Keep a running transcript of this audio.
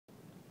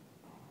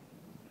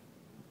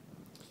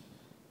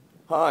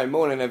Hi,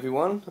 morning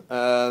everyone.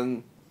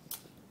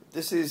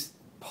 This is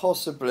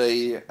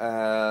possibly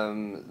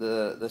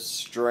the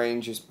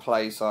strangest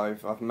place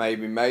I've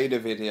maybe made a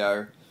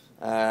video,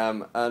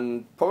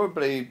 and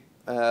probably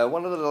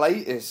one of the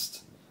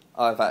latest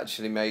I've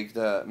actually made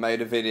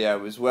a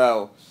video as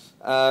well.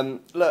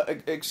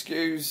 Look,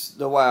 excuse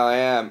the way I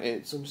am.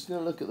 I'm just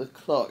gonna look at the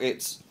clock.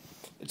 It's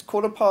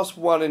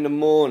 1:15 in the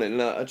morning.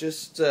 Look, I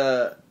just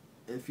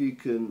if you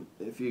can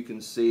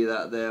see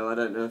that there, I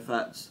don't know if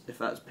that's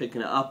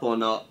picking it up or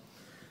not.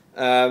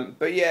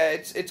 But yeah,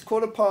 it's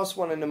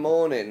 1:15 in the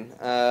morning.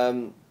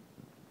 I'm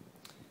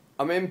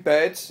in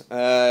bed.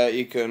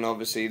 You can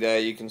obviously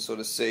you can sort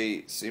of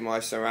see my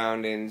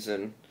surroundings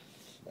and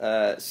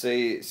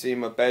see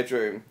my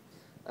bedroom.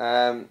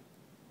 I'm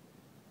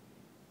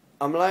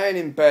laying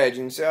in bed.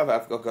 You can see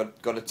I've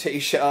got a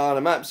t-shirt on.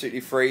 I'm absolutely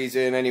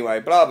freezing.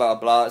 Anyway, blah blah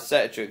blah,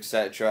 etc.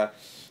 etc.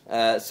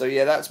 So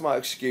yeah, that's my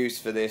excuse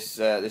for this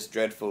this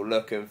dreadful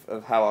look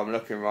of how I'm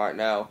looking right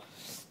now.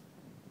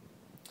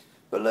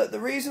 But look, the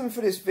reason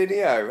for this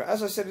video,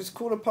 as I said, it's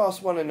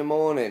 1:15 in the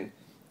morning,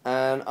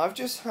 and I've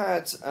just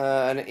had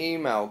an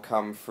email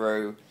come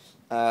through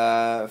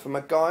from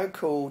a guy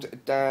called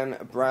Dan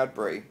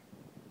Bradbury.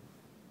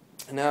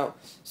 Now,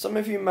 some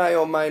of you may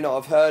or may not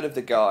have heard of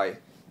the guy,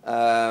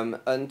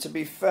 and to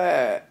be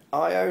fair,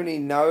 I only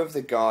know of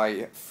the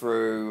guy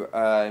through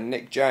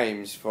Nick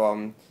James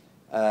from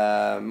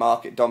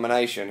Market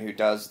Domination, who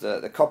does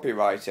the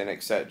copywriting,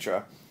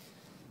 etc.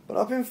 But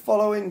I've been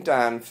following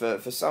Dan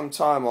for some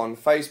time on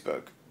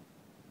Facebook,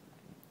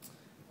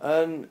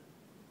 and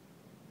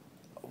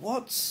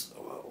what's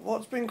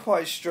been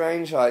quite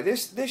strange, like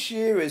this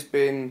year has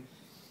been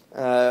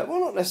well,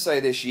 not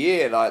necessarily this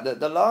year, like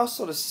the last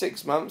sort of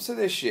 6 months of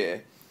this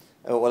year,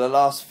 or the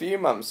last few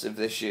months of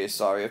this year,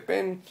 sorry, have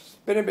been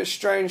a bit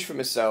strange for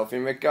myself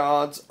in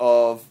regards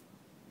of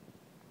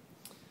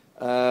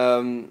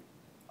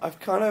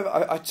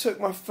I took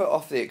my foot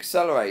off the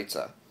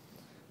accelerator.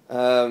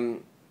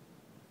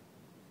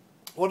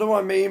 What do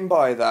I mean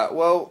by that?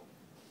 Well,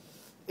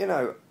 you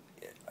know,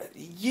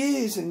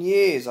 years and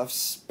years I've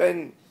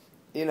spent,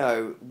 you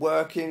know,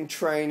 working,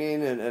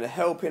 training and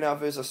helping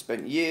others. I've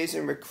spent years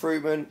in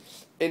recruitment,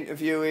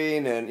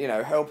 interviewing and, you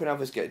know, helping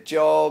others get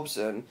jobs.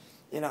 And,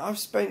 you know, I've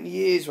spent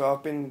years where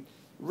I've been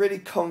really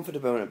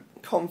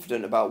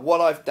confident about what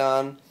I've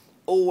done,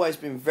 always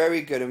been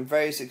very good and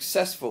very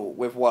successful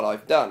with what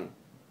I've done.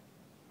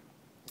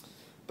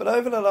 But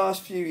over the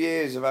last few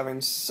years of having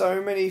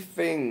so many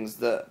things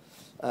that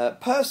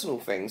personal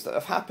things that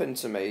have happened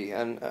to me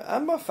and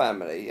my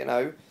family, you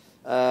know,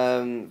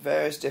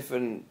 various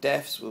different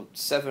deaths, well,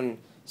 seven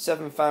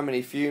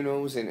family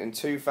funerals in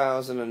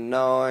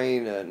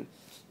 2009, and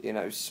you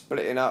know,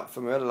 splitting up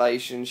from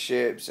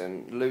relationships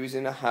and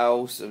losing a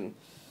house and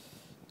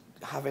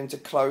having to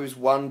close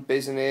one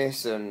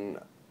business and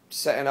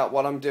setting up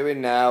what I'm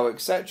doing now,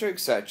 etc.,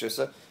 etc.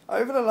 So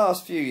over the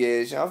last few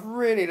years, you know, I've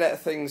really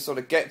let things sort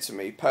of get to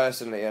me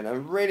personally,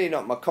 and really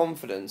knocked my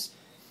confidence.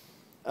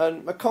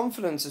 And my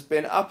confidence has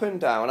been up and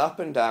down, up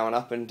and down,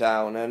 up and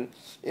down. And,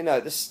 you know,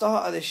 the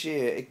start of this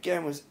year,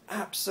 again, was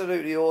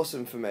absolutely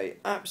awesome for me.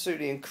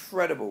 Absolutely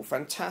incredible,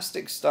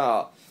 fantastic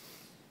start.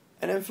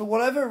 And then for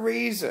whatever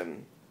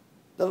reason,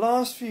 the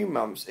last few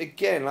months,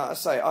 again, like I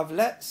say, I've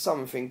let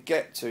something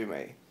get to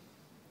me.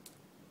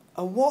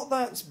 And what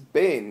that's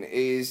been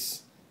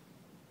is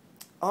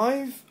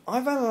I've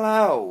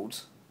allowed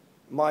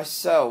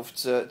myself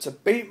to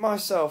beat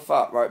myself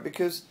up, right?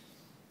 Because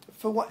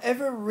for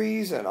whatever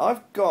reason,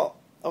 I've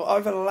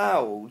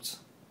allowed,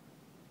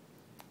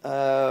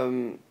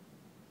 I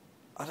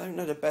don't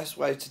know the best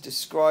way to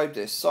describe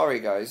this. Sorry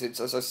guys,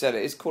 it's, as I said,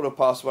 it is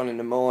 1:15 in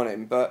the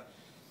morning, but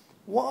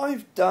what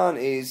I've done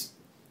is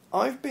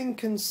I've been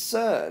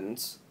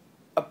concerned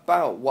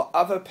about what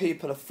other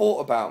people have thought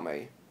about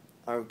me.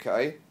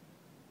 Okay?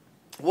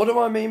 What do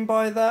I mean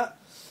by that?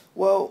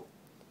 Well,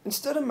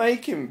 instead of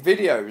making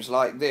videos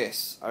like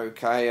this,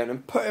 okay,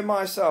 and putting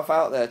myself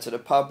out there to the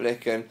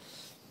public and,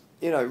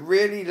 you know,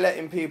 really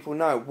letting people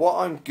know what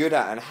I'm good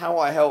at and how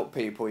I help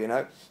people, you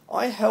know.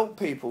 I help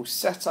people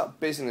set up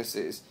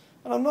businesses.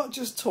 And I'm not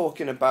just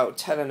talking about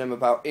telling them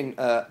about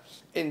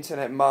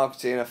internet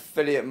marketing,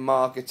 affiliate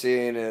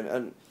marketing,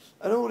 and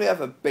all the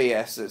other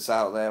BS that's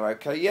out there,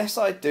 okay. Yes,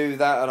 I do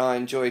that and I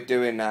enjoy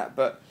doing that.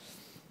 But,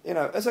 you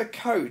know, as a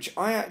coach,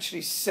 I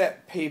actually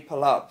set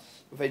people up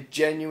with a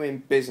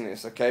genuine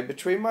business, okay.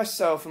 Between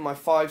myself and my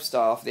 5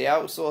 staff, the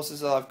outsourcers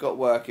that I've got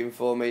working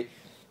for me,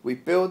 we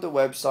build the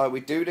website, we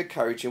do the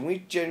coaching,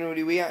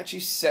 we actually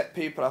set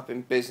people up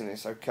in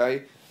business,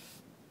 okay?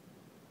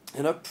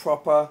 In a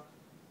proper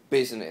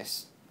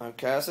business,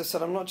 okay? As I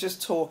said, I'm not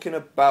just talking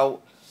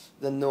about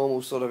the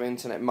normal sort of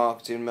internet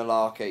marketing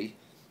malarkey.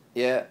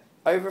 Yeah,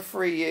 over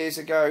 3 years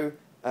ago,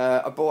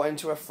 I bought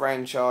into a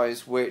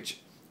franchise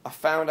which I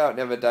found out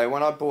the other day,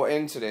 when I bought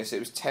into this, it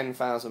was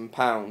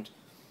 £10,000.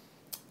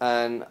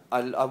 And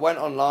I went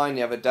online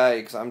the other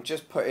day because I'm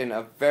just putting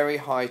a very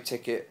high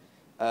ticket,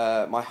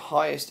 my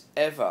highest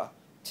ever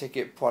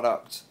ticket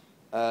product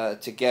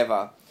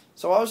together.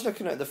 So I was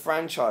looking at the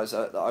franchise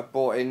that I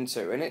bought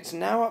into, and it's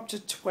now up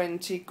to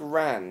 20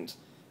 grand.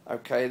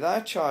 Okay,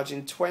 they're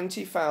charging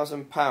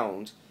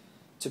 £20,000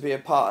 to be a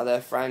part of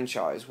their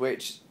franchise,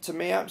 which to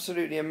me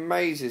absolutely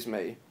amazes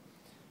me.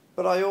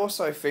 But I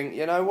also think,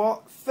 you know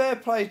what, fair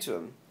play to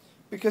them,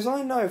 because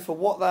I know for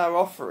what they're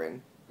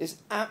offering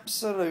is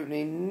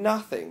absolutely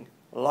nothing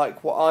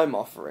like what I'm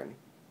offering.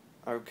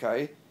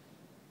 Okay,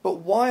 but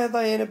why are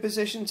they in a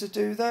position to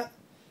do that?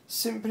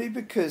 Simply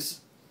because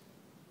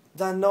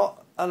they're not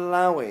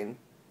allowing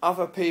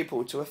other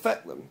people to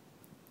affect them.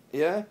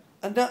 Yeah,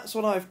 and that's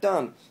what I've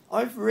done.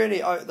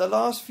 The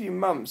last few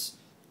months,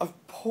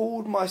 I've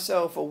pulled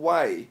myself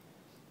away.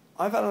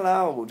 I've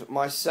allowed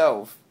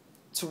myself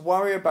to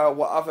worry about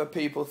what other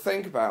people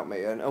think about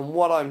me and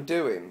what I'm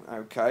doing,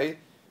 okay?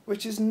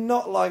 Which is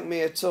not like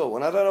me at all.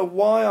 And I don't know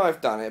why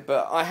I've done it,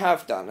 but I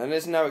have done, and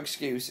there's no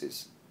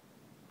excuses.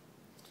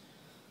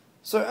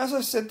 So as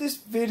I said, this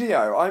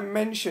video, I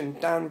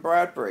mentioned Dan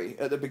Bradbury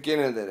at the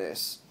beginning of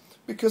this,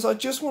 because I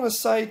just want to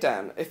say,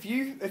 Dan, if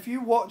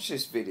you watch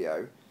this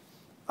video,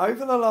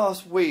 over the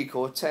last week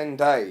or 10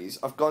 days,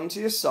 I've gone to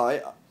your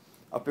site,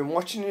 I've been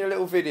watching your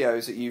little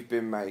videos that you've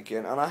been making,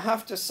 and I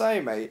have to say,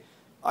 mate,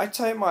 I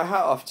take my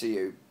hat off to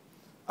you.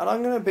 And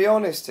I'm going to be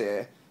honest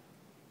here,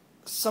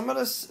 some of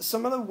the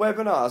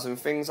webinars and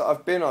things that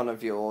I've been on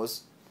of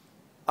yours,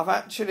 I've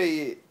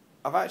actually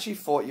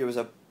thought you was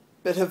a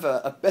bit of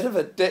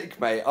a dick,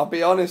 mate. I'll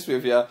be honest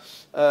with you.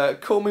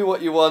 Call me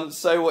what you want,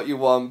 say what you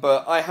want,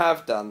 but I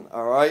have done,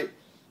 alright?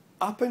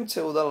 Up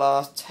until the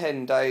last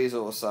 10 days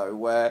or so,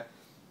 where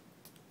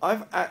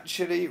I've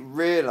actually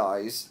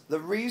realised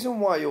the reason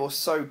why you're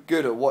so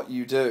good at what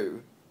you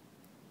do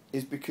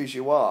is because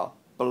you are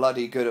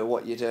bloody good at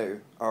what you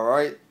do,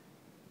 alright?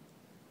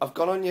 I've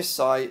gone on your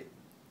site,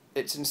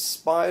 it's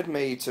inspired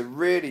me to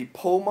really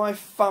pull my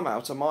thumb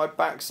out of my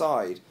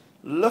backside,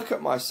 look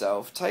at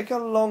myself, take a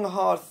long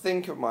hard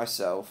think of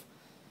myself,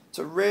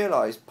 to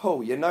realise,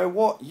 Paul, you know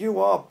what, you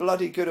are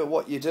bloody good at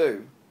what you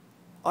do.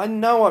 I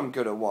know I'm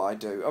good at what I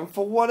do, and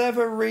for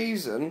whatever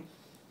reason,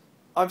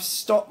 I've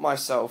stopped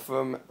myself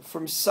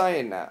from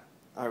saying that,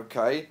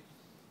 okay?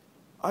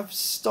 I've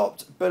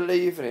stopped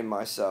believing in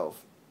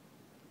myself.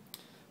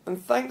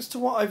 And thanks to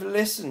what I've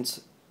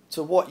listened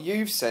to what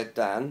you've said,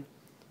 Dan,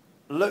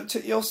 looked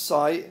at your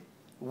site,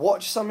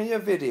 watched some of your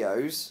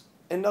videos,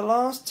 in the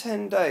last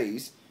 10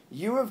 days,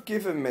 you have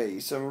given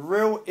me some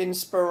real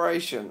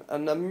inspiration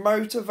and the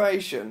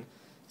motivation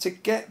to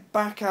get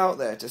back out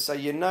there to say,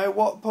 you know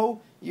what,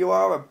 Paul? You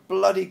are a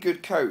bloody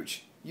good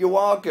coach. You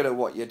are good at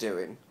what you're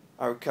doing,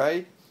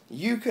 okay?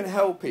 You can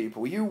help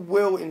people. You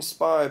will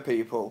inspire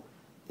people.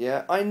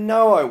 Yeah, I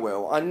know I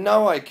will. I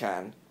know I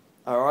can,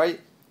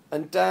 alright?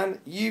 And Dan,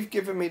 you've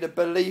given me the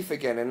belief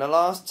again in the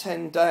last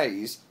 10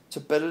 days to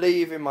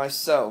believe in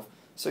myself.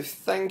 So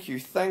thank you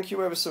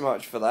ever so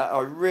much for that. I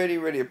really,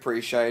 really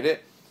appreciate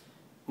it.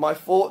 My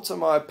thoughts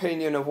and my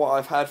opinion of what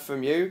I've had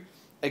from you,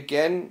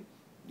 again,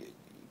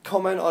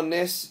 comment on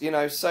this, you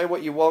know, say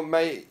what you want,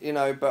 mate, you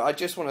know, but I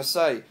just want to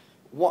say,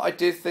 what I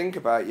did think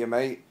about you,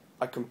 mate,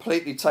 I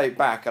completely take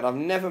back, and I've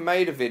never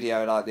made a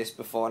video like this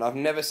before, and I've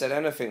never said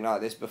anything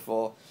like this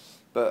before,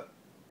 but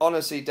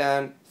honestly,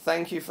 Dan,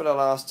 thank you for the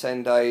last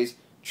 10 days,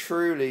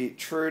 truly,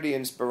 truly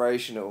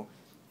inspirational.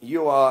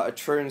 You are a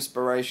true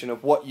inspiration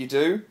of what you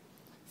do.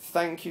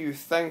 Thank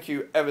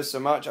you ever so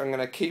much. I'm going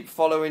to keep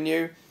following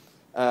you.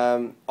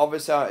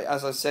 Obviously,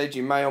 as I said,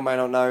 you may or may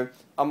not know,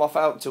 I'm off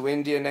out to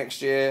India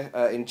next year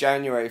in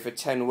January for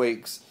 10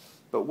 weeks.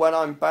 But when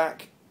I'm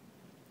back,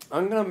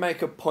 I'm going to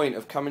make a point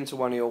of coming to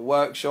one of your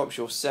workshops,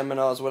 your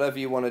seminars, whatever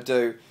you want to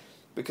do,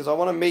 because I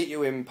want to meet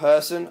you in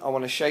person. I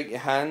want to shake your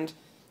hand.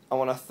 I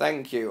want to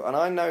thank you. And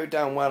I know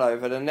damn well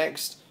over the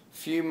next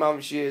few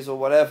months, years or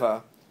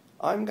whatever,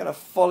 I'm going to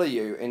follow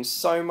you in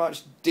so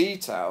much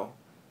detail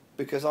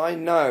because I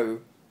know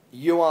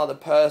you are the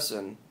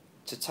person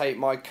to take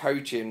my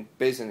coaching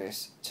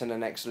business to the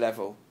next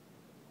level.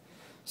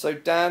 So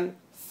Dan,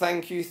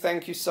 thank you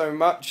so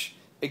much.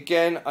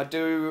 Again, I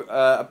do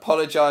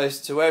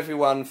apologise to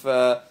everyone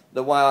for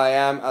the way I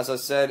am. As I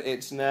said,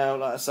 it's now,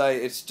 like I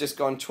say, it's just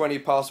gone 20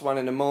 past 1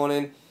 in the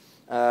morning.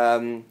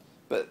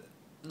 But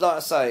like I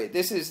say,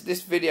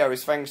 this video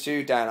is thanks to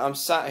you, Dan. I'm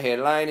sat here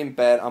laying in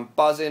bed, I'm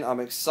buzzing, I'm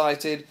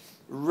excited,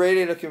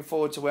 really looking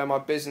forward to where my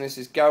business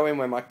is going,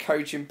 where my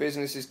coaching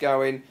business is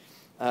going.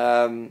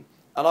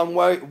 And I'm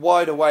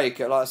wide awake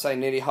at, like I say,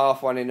 nearly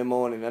 1:30 in the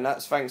morning, and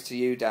that's thanks to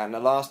you, Dan. The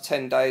last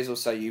 10 days or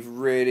so, you've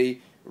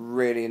really,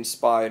 really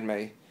inspired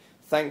me.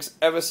 Thanks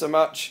ever so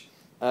much.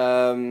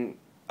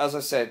 As I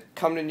said,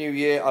 come the new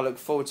year, I look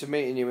forward to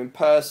meeting you in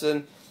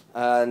person.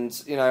 And,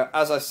 you know,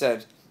 as I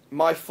said,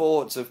 my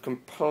thoughts have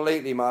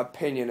completely, my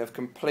opinion have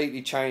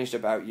completely changed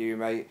about you,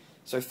 mate.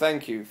 So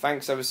thank you.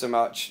 Thanks ever so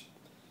much.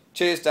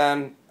 Cheers,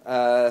 Dan.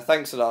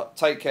 Thanks a lot.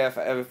 Take care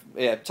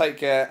take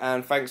care,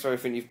 and thanks for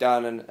everything you've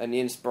done and the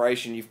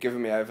inspiration you've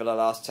given me over the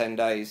last 10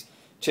 days.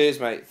 Cheers,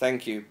 mate.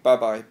 Thank you.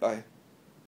 Bye-bye. Bye.